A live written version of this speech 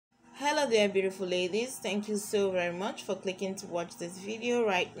Hello there, beautiful ladies. Thank you so very much for clicking to watch this video.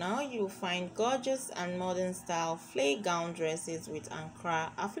 Right now you'll find gorgeous and modern style flay gown dresses with Ankara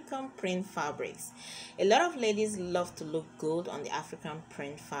African print fabrics. A lot of ladies love to look good on the African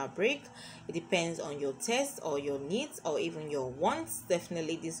print fabric. It depends on your taste or your needs or even your wants.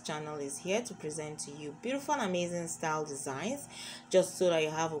 Definitely this channel is here to present to you beautiful and amazing style designs, just so that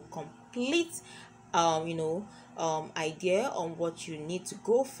you have a complete idea on what you need to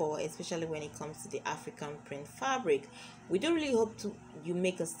go for, especially when it comes to the African print fabric. We do really hope you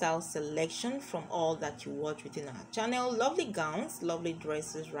make a style selection from all that you watch within our channel. Lovely gowns, lovely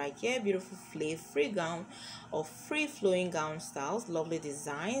dresses right here, beautiful free gown or free flowing gown styles, lovely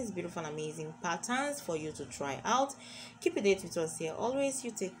designs, beautiful and amazing patterns for you to try out. Keep it with us here always.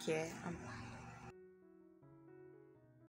 You take care and